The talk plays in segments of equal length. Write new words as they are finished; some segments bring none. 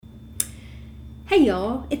Hey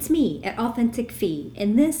y'all, it's me at Authentic Fee,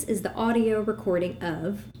 and this is the audio recording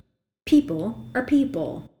of People Are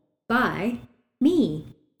People by me,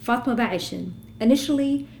 Fatma Baishin,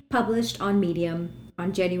 initially published on Medium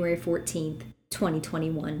on January 14th,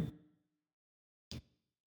 2021.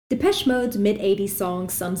 Depeche Mode's mid-80s song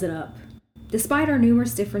sums it up. Despite our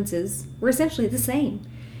numerous differences, we're essentially the same.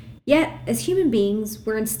 Yet, as human beings,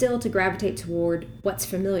 we're instilled to gravitate toward what's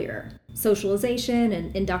familiar. Socialization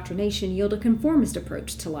and indoctrination yield a conformist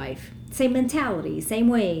approach to life. Same mentality, same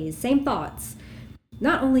ways, same thoughts.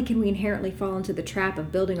 Not only can we inherently fall into the trap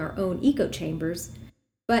of building our own echo chambers,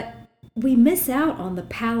 but we miss out on the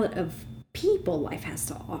palette of people life has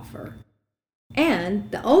to offer.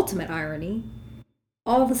 And the ultimate irony,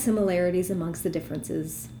 all the similarities amongst the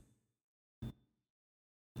differences.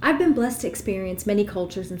 I've been blessed to experience many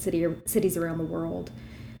cultures and cities around the world,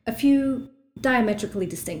 a few diametrically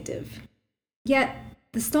distinctive. Yet,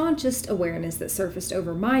 the staunchest awareness that surfaced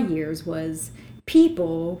over my years was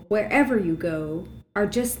people, wherever you go, are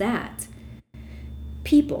just that.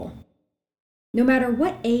 People. No matter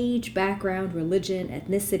what age, background, religion,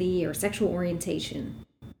 ethnicity, or sexual orientation.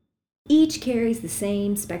 Each carries the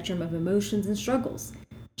same spectrum of emotions and struggles,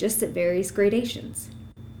 just at various gradations.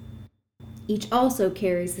 Each also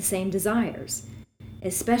carries the same desires,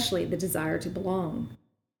 especially the desire to belong.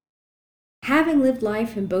 Having lived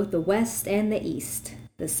life in both the West and the East,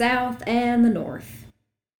 the South and the North,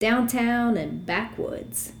 downtown and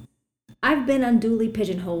backwoods, I've been unduly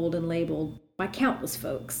pigeonholed and labeled by countless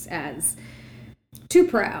folks as too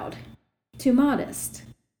proud, too modest,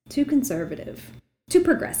 too conservative, too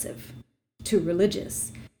progressive, too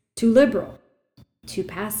religious, too liberal, too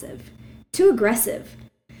passive, too aggressive,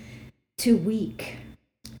 too weak,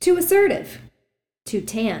 too assertive, too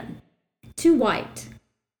tan, too white,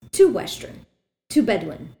 too Western, too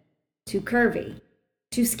Bedouin, too curvy,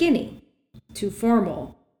 too skinny, too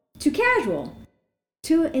formal, too casual,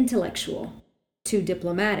 too intellectual, too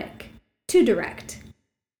diplomatic, too direct,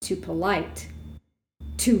 too polite,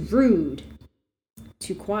 too rude,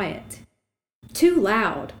 too quiet, too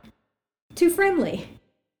loud, too friendly,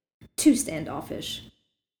 too standoffish,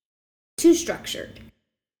 too structured,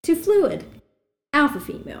 too fluid, alpha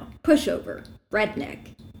female, pushover,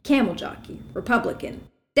 redneck, camel jockey, Republican,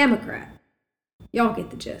 Democrat. Y'all get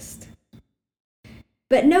the gist.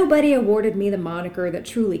 But nobody awarded me the moniker that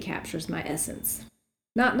truly captures my essence.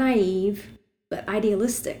 Not naive, but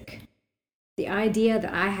idealistic. The idea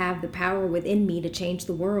that I have the power within me to change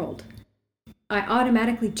the world. I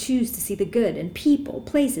automatically choose to see the good in people,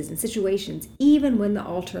 places, and situations, even when the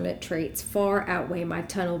alternate traits far outweigh my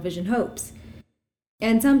tunnel vision hopes.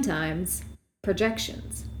 And sometimes,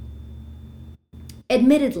 projections.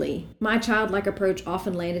 Admittedly, my childlike approach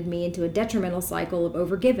often landed me into a detrimental cycle of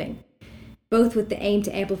overgiving, both with the aim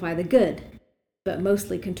to amplify the good, but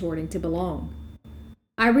mostly contorting to belong.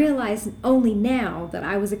 I realize only now that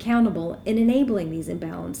I was accountable in enabling these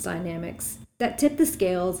imbalanced dynamics that tipped the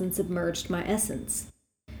scales and submerged my essence.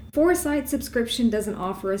 Foresight subscription doesn't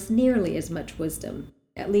offer us nearly as much wisdom,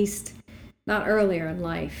 at least not earlier in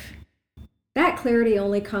life. That clarity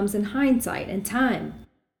only comes in hindsight and time,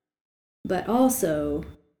 but also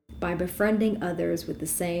by befriending others with the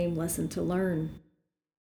same lesson to learn.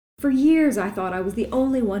 For years, I thought I was the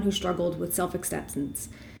only one who struggled with self-acceptance,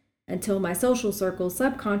 until my social circle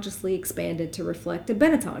subconsciously expanded to reflect a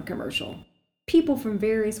Benetton commercial. People from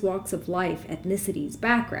various walks of life, ethnicities,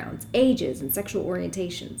 backgrounds, ages, and sexual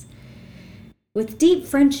orientations. With deep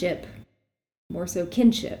friendship, more so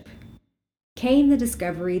kinship, came the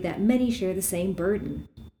discovery that many share the same burden,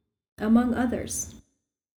 among others.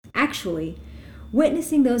 Actually,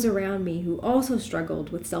 witnessing those around me who also struggled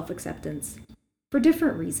with self-acceptance, for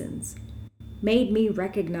different reasons, made me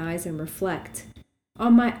recognize and reflect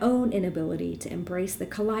on my own inability to embrace the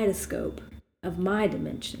kaleidoscope of my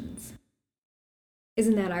dimensions.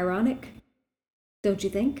 Isn't that ironic? Don't you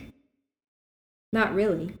think? Not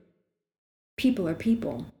really. People are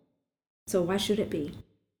people, so why should it be?